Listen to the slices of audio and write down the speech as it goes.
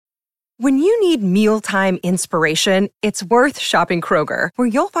When you need mealtime inspiration, it's worth shopping Kroger, where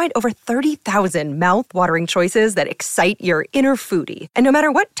you'll find over 30,000 mouth-watering choices that excite your inner foodie. And no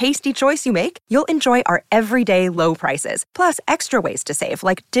matter what tasty choice you make, you'll enjoy our everyday low prices, plus extra ways to save,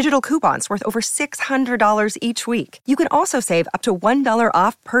 like digital coupons worth over $600 each week. You can also save up to $1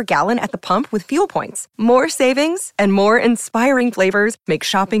 off per gallon at the pump with fuel points. More savings and more inspiring flavors make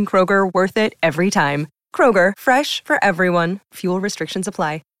shopping Kroger worth it every time. Kroger, fresh for everyone. Fuel restrictions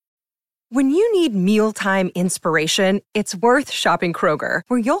apply. When you need mealtime inspiration, it's worth shopping Kroger,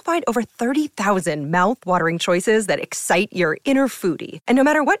 where you'll find over 30,000 mouth-watering choices that excite your inner foodie. And no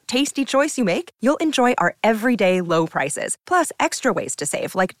matter what tasty choice you make, you'll enjoy our everyday low prices, plus extra ways to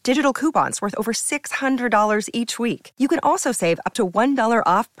save, like digital coupons worth over $600 each week. You can also save up to $1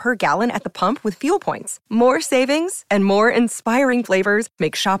 off per gallon at the pump with fuel points. More savings and more inspiring flavors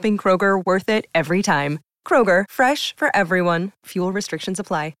make shopping Kroger worth it every time. Kroger, fresh for everyone. Fuel restrictions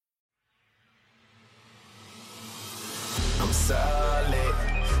apply. I'm solid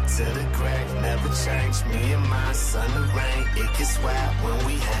to the crack, never change. Me and my son, the rain, it gets wet when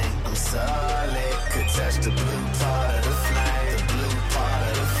we hang. I'm solid, could touch the blue part of the flame, the blue part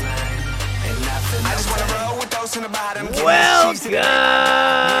of the flame. Ain't nothing. I just wanna roll with those in the bottom. Welcome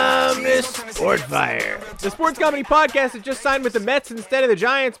to Sportfire, the sports comedy podcast that just signed with the Mets instead of the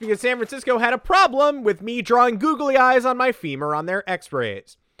Giants because San Francisco had a problem with me drawing googly eyes on my femur on their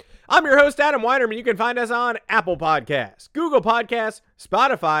x-rays. I'm your host, Adam Weinerman. You can find us on Apple Podcasts, Google Podcasts,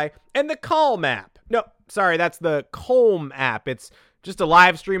 Spotify, and the Calm app. No, sorry, that's the Colm app. It's just a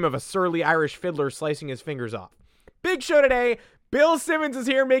live stream of a surly Irish fiddler slicing his fingers off. Big show today. Bill Simmons is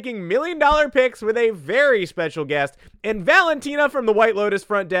here making $1 million picks with a very special guest, and Valentina from the White Lotus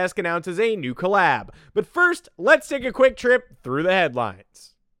front desk announces a new collab. But first, let's take a quick trip through the headlines.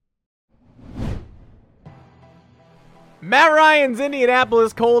 Matt Ryan's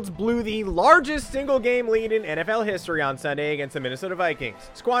Indianapolis Colts blew the largest single-game lead in NFL history on Sunday against the Minnesota Vikings,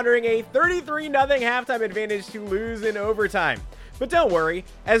 squandering a 33-0 halftime advantage to lose in overtime. But don't worry,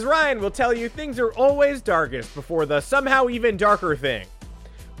 as Ryan will tell you, things are always darkest before the somehow even darker thing.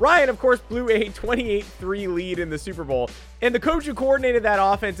 Ryan, of course, blew a 28-3 lead in the Super Bowl, and the coach who coordinated that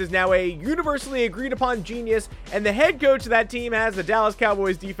offense is now a universally agreed-upon genius, and the head coach of that team has the Dallas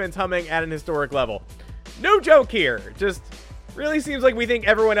Cowboys defense humming at an historic level. No joke here, just really seems like we think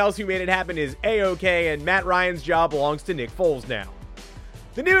everyone else who made it happen is A-OK, and Matt Ryan's job belongs to Nick Foles now.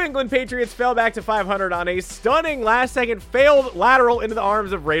 The New England Patriots fell back to 500 on a stunning last-second failed lateral into the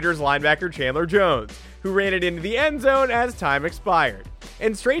arms of Raiders linebacker Chandler Jones, who ran it into the end zone as time expired.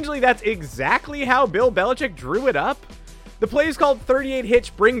 And strangely, that's exactly how Bill Belichick drew it up. The play is called 38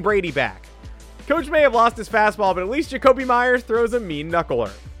 Hitch Bring Brady Back. Coach may have lost his fastball, but at least Jacoby Myers throws a mean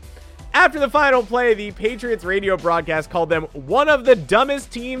knuckler. After the final play, the Patriots radio broadcast called them one of the dumbest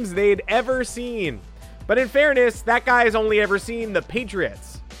teams they'd ever seen. But in fairness, that guy has only ever seen the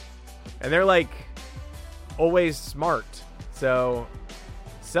Patriots. And they're like, always smart. So,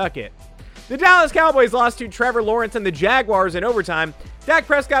 suck it. The Dallas Cowboys lost to Trevor Lawrence and the Jaguars in overtime. Dak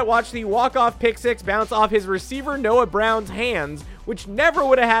Prescott watched the walk-off pick six bounce off his receiver Noah Brown's hands, which never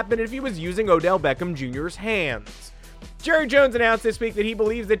would have happened if he was using Odell Beckham Jr.'s hands. Jerry Jones announced this week that he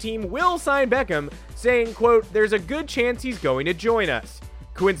believes the team will sign Beckham, saying, quote, "There's a good chance he's going to join us."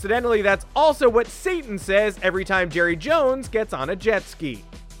 Coincidentally, that's also what Satan says every time Jerry Jones gets on a jet ski.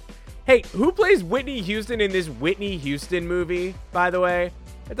 Hey, who plays Whitney Houston in this Whitney Houston movie, by the way?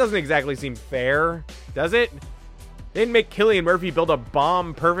 It doesn't exactly seem fair, does it? They didn't make Cillian Murphy build a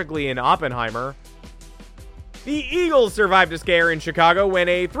bomb perfectly in Oppenheimer. The Eagles survived a scare in Chicago when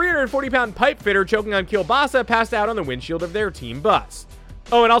a 340-pound pipe fitter choking on kielbasa passed out on the windshield of their team bus.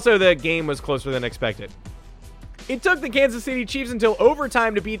 Oh, and also the game was closer than expected. It took the Kansas City Chiefs until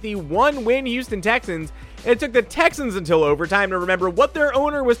overtime to beat the one-win Houston Texans, and it took the Texans until overtime to remember what their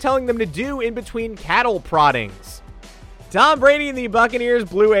owner was telling them to do in between cattle proddings. Tom Brady and the Buccaneers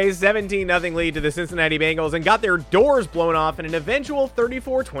blew a 17-0 lead to the Cincinnati Bengals and got their doors blown off in an eventual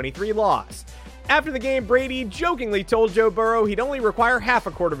 34-23 loss. After the game, Brady jokingly told Joe Burrow he'd only require half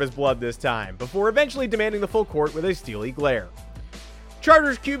a quart of his blood this time, before eventually demanding the full quart with a steely glare.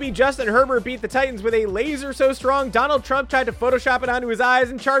 Chargers QB Justin Herbert beat the Titans with a laser so strong Donald Trump tried to Photoshop it onto his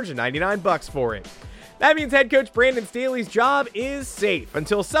eyes and charged $99 for it. That means head coach Brandon Staley's job is safe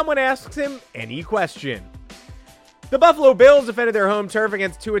until someone asks him any question. The Buffalo Bills defended their home turf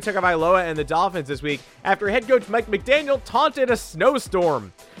against Tua Tagovailoa and the Dolphins this week after head coach Mike McDaniel taunted a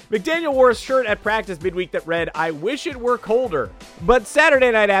snowstorm. McDaniel wore a shirt at practice midweek that read, "I wish it were colder." But Saturday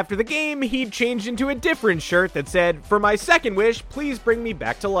night after the game, he changed into a different shirt that said, "For my second wish, please bring me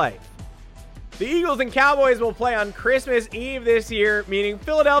back to life." The Eagles and Cowboys will play on Christmas Eve this year, meaning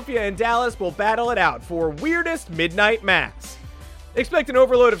Philadelphia and Dallas will battle it out for weirdest midnight mass. Expect an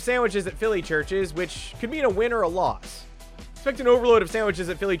overload of sandwiches at Philly churches, which could mean a win or a loss. Expect an overload of sandwiches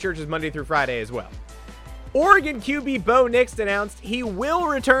at Philly churches Monday through Friday as well. Oregon QB Bo Nix announced he will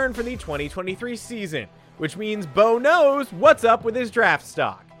return for the 2023 season, which means Bo knows what's up with his draft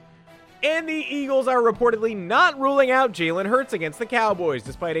stock. And the Eagles are reportedly not ruling out Jalen Hurts against the Cowboys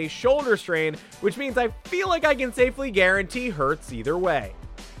despite a shoulder strain, which means I feel like I can safely guarantee Hurts either way.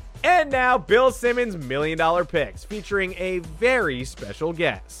 And now, Bill Simmons' $1 Million Picks, featuring a very special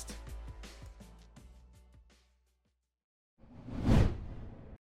guest.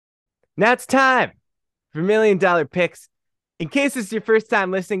 Now it's time for $1 Million Picks. In case this is your first time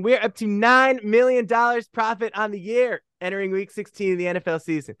listening, we're up to $9 million profit on the year entering Week 16 of the NFL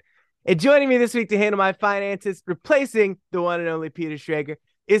season. And joining me this week to handle my finances, replacing the one and only Peter Schrager,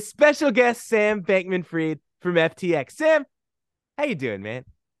 is special guest Sam Bankman-Fried from FTX. Sam, how you doing, man?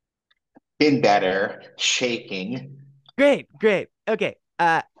 Been better. Shaking. Great. Okay,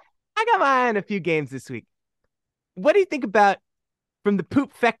 I got my eye on a few games this week. What do you think about, from the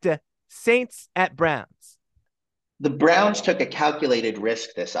poop fecta, Saints at Browns? The Browns took a calculated risk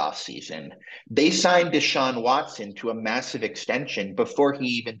this offseason. They signed Deshaun Watson to a massive extension before he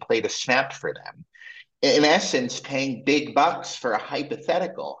even played a snap for them. In essence, paying big bucks for a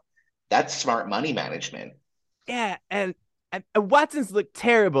hypothetical. That's smart money management. Yeah, and Watson's looked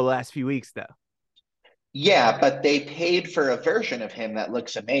terrible the last few weeks, though. Yeah, but they paid for a version of him that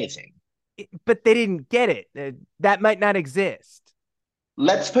looks amazing. But they didn't get it. That might not exist.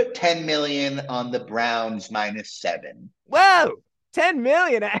 Let's put $10 million on the Browns -7. Whoa, $10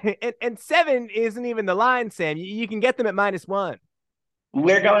 million, and 7 isn't even the line, Sam. You can get them at -1.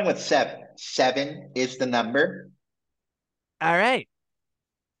 We're going with 7. 7 is the number. All right.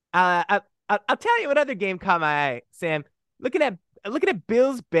 I'll tell you what other game caught my eye, Sam. Looking at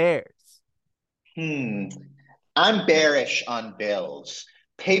Bills Bears. I'm bearish on Bills.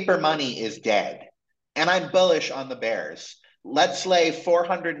 Paper money is dead, and I'm bullish on the Bears. Let's lay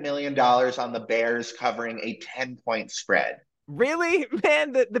 $400 million on the Bears covering a 10-point spread. Really?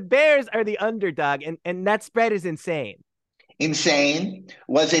 Man, the Bears are the underdog, and that spread is insane. Insane?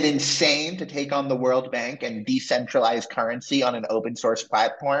 Was it insane to take on the World Bank and decentralize currency on an open source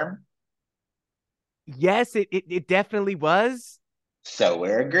platform? Yes, it definitely was. So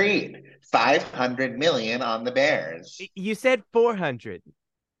we're agreed. $500 million on the Bears. You said 400.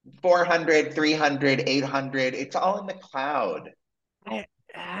 400, 300, 800. It's all in the cloud.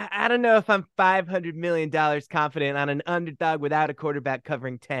 I don't know if I'm $500 million confident on an underdog without a quarterback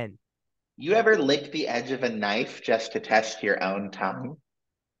covering 10. You ever lick the edge of a knife just to test your own tongue?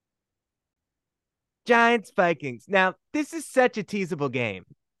 Giants, Vikings. Now, this is such a teasable game.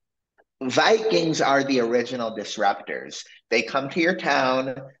 Vikings are the original disruptors. They come to your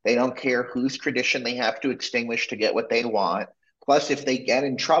town. They don't care whose tradition they have to extinguish to get what they want. Plus, if they get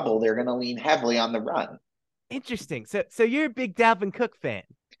in trouble, they're going to lean heavily on the run. Interesting. So you're a big Dalvin Cook fan?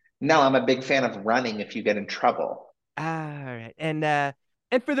 No, I'm a big fan of running if you get in trouble. All right.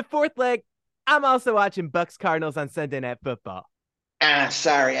 And for the fourth leg, I'm also watching Bucks Cardinals on Sunday Night Football.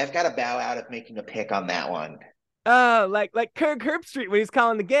 Sorry, I've got to bow out of making a pick on that one. Oh, like Kirk Herbstreit when he's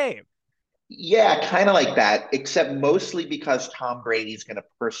calling the game. Yeah, kind of like that, except mostly because Tom Brady's going to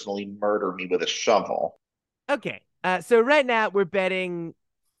personally murder me with a shovel. Okay. So right now we're betting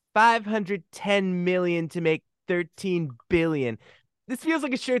 $510 million to make $13 billion. This feels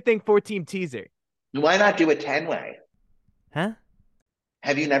like a sure thing 4-team teaser. Why not do a 10-way? Huh?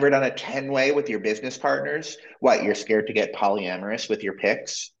 Have you never done a 10-way with your business partners? What, you're scared to get polyamorous with your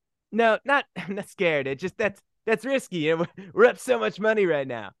picks? No, I'm not scared. It just that's risky. You know, we're up so much money right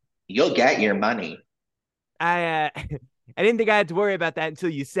now. You'll get your money. I didn't think I had to worry about that until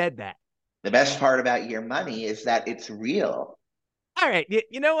you said that. The best part about your money is that it's real. All right,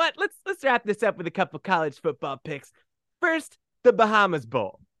 you know what? Let's wrap this up with a couple college football picks. First, the Bahamas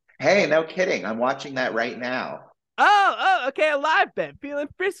Bowl. Hey, no kidding. I'm watching that right now. Oh, okay, a live bet. Feeling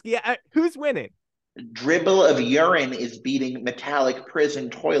frisky. Who's winning? Dribble of urine is beating metallic prison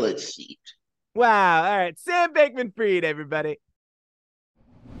toilet seat. Wow. All right, Sam Bankman-Fried, everybody.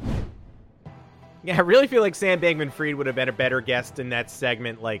 Yeah, I really feel like Sam Bankman-Fried would have been a better guest in that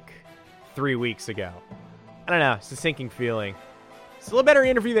segment like 3 weeks ago. I don't know. It's a sinking feeling. Still a better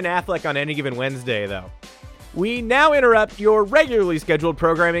interview than Affleck on Any Given Wednesday, though. We now interrupt your regularly scheduled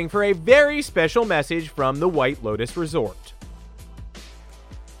programming for a very special message from the White Lotus Resort.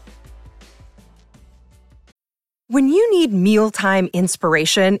 When you need mealtime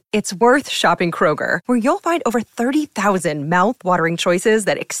inspiration, it's worth shopping Kroger, where you'll find over 30,000 mouth-watering choices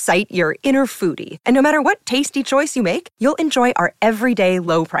that excite your inner foodie. And no matter what tasty choice you make, you'll enjoy our everyday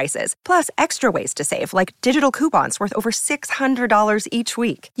low prices, plus extra ways to save, like digital coupons worth over $600 each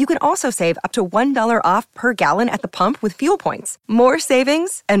week. You can also save up to $1 off per gallon at the pump with fuel points. More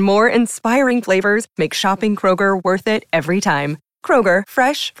savings and more inspiring flavors make shopping Kroger worth it every time. Kroger,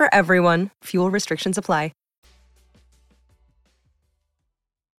 fresh for everyone. Fuel restrictions apply.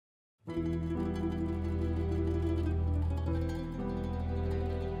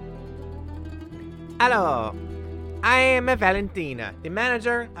 Hello, I am Valentina, the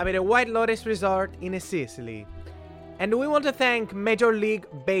manager of the White Lotus Resort in Sicily. And we want to thank Major League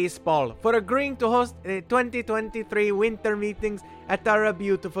Baseball for agreeing to host the 2023 winter meetings at our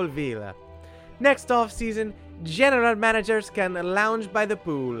beautiful villa. Next off-season, general managers can lounge by the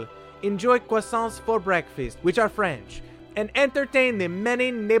pool, enjoy croissants for breakfast, which are French, and entertain the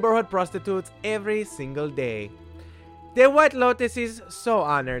many neighborhood prostitutes every single day. The White Lotus is so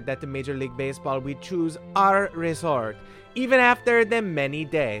honored that the Major League Baseball would choose our resort, even after the many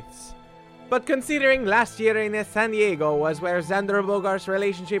deaths. But considering last year in San Diego was where Xander Bogaerts'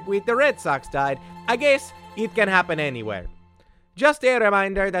 relationship with the Red Sox died, I guess it can happen anywhere. Just a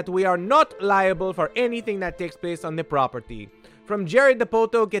reminder that we are not liable for anything that takes place on the property. From Jared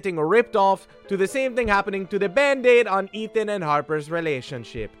Dipoto getting ripped off to the same thing happening to the Band-Aid on Ethan and Harper's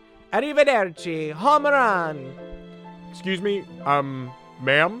relationship. Arrivederci, home run! Excuse me,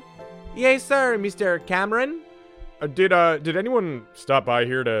 ma'am? Yes, sir, Mr. Cameron? Did anyone stop by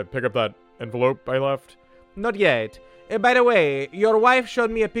here to pick up that envelope I left? Not yet. By the way, your wife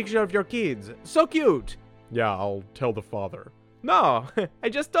showed me a picture of your kids. So cute! Yeah, I'll tell the father. No, I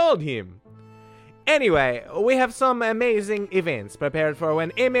just told him. Anyway, we have some amazing events prepared for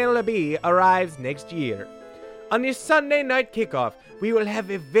when MLB arrives next year. On this Sunday night kickoff, we will have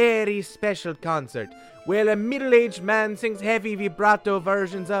a very special concert where a middle-aged man sings heavy vibrato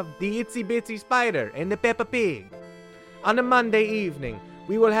versions of The Itsy Bitsy Spider and the Peppa Pig. On a Monday evening,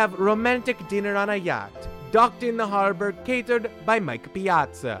 we will have romantic dinner on a yacht, docked in the harbor, catered by Mike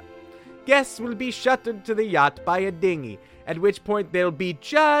Piazza. Guests will be shuttled to the yacht by a dinghy, at which point they'll be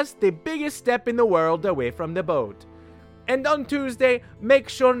just the biggest step in the world away from the boat. And on Tuesday, make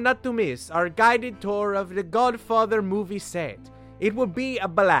sure not to miss our guided tour of the Godfather movie set. It will be a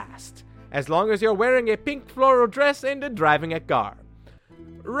blast, as long as you're wearing a pink floral dress and driving a car.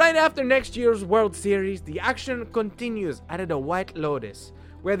 Right after next year's World Series, the action continues at the White Lotus,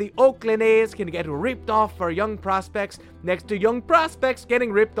 where the Oakland A's can get ripped off for young prospects next to young prospects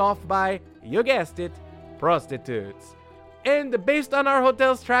getting ripped off by, you guessed it, prostitutes. And based on our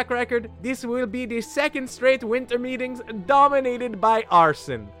hotel's track record, this will be the second straight winter meetings dominated by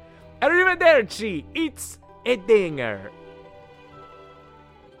arson. Arrivederci, it's a dinger.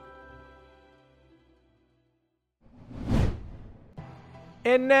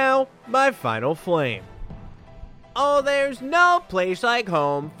 And now, my final flame. Oh, there's no place like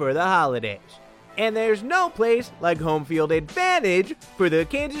home for the holidays. And there's no place like home field advantage for the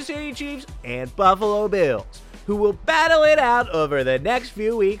Kansas City Chiefs and Buffalo Bills, who will battle it out over the next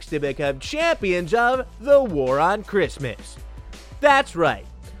few weeks to become champions of the War on Christmas. That's right.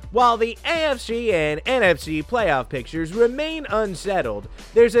 While the AFC and NFC playoff pictures remain unsettled,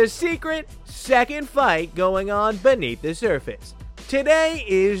 there's a secret second fight going on beneath the surface. Today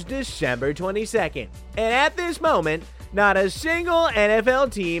is December 22nd, and at this moment, not a single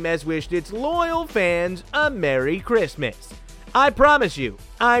NFL team has wished its loyal fans a Merry Christmas. I promise you,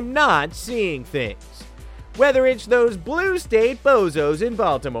 I'm not seeing things. Whether it's those blue state bozos in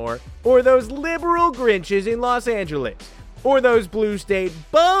Baltimore, or those liberal Grinches in Los Angeles, or those blue state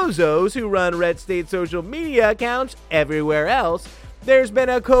bozos who run red state social media accounts everywhere else, there's been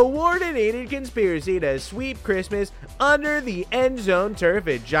a coordinated conspiracy to sweep Christmas under the end zone turf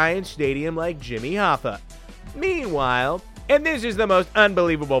at Giants Stadium like Jimmy Hoffa. Meanwhile, and this is the most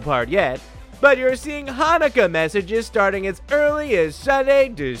unbelievable part yet, but you're seeing Hanukkah messages starting as early as Sunday,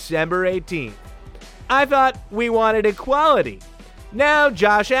 December 18th. I thought we wanted equality. Now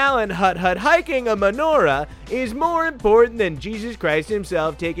Josh Allen hiking a menorah is more important than Jesus Christ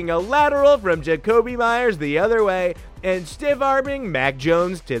himself taking a lateral from Jacoby Myers the other way and stiff-arming Mac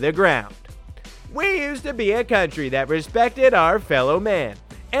Jones to the ground. We used to be a country that respected our fellow man,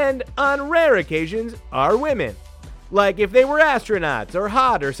 and on rare occasions, our women. Like if they were astronauts or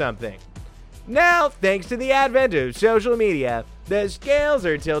hot or something. Now, thanks to the advent of social media, the scales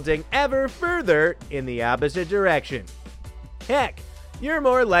are tilting ever further in the opposite direction. Heck, you're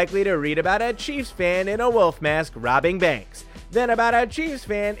more likely to read about a Chiefs fan in a wolf mask robbing banks than about a Chiefs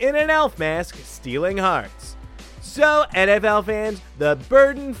fan in an elf mask stealing hearts. So, NFL fans, the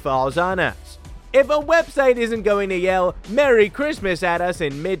burden falls on us. If a website isn't going to yell Merry Christmas at us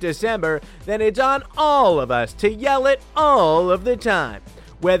in mid-December, then it's on all of us to yell it all of the time,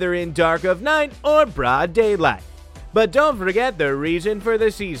 whether in dark of night or broad daylight. But don't forget the reason for the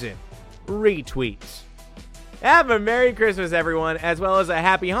season: retweets. Have a Merry Christmas, everyone, as well as a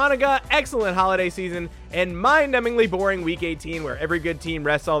Happy Hanukkah, excellent holiday season, and mind-numbingly boring Week 18 where every good team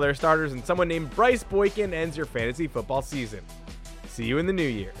rests all their starters and someone named Bryce Boykin ends your fantasy football season. See you in the new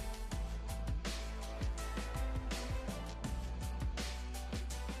year.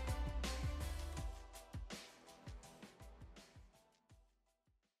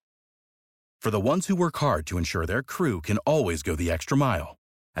 For the ones who work hard to ensure their crew can always go the extra mile,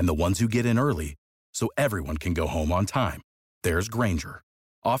 and the ones who get in early so everyone can go home on time, there's Grainger,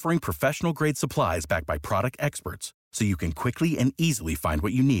 offering professional-grade supplies backed by product experts so you can quickly and easily find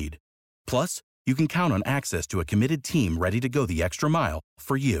what you need. Plus, you can count on access to a committed team ready to go the extra mile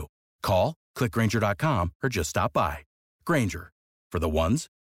for you. Call, click Grainger.com, or just stop by. Grainger, for the ones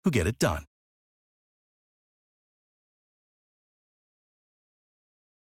who get it done.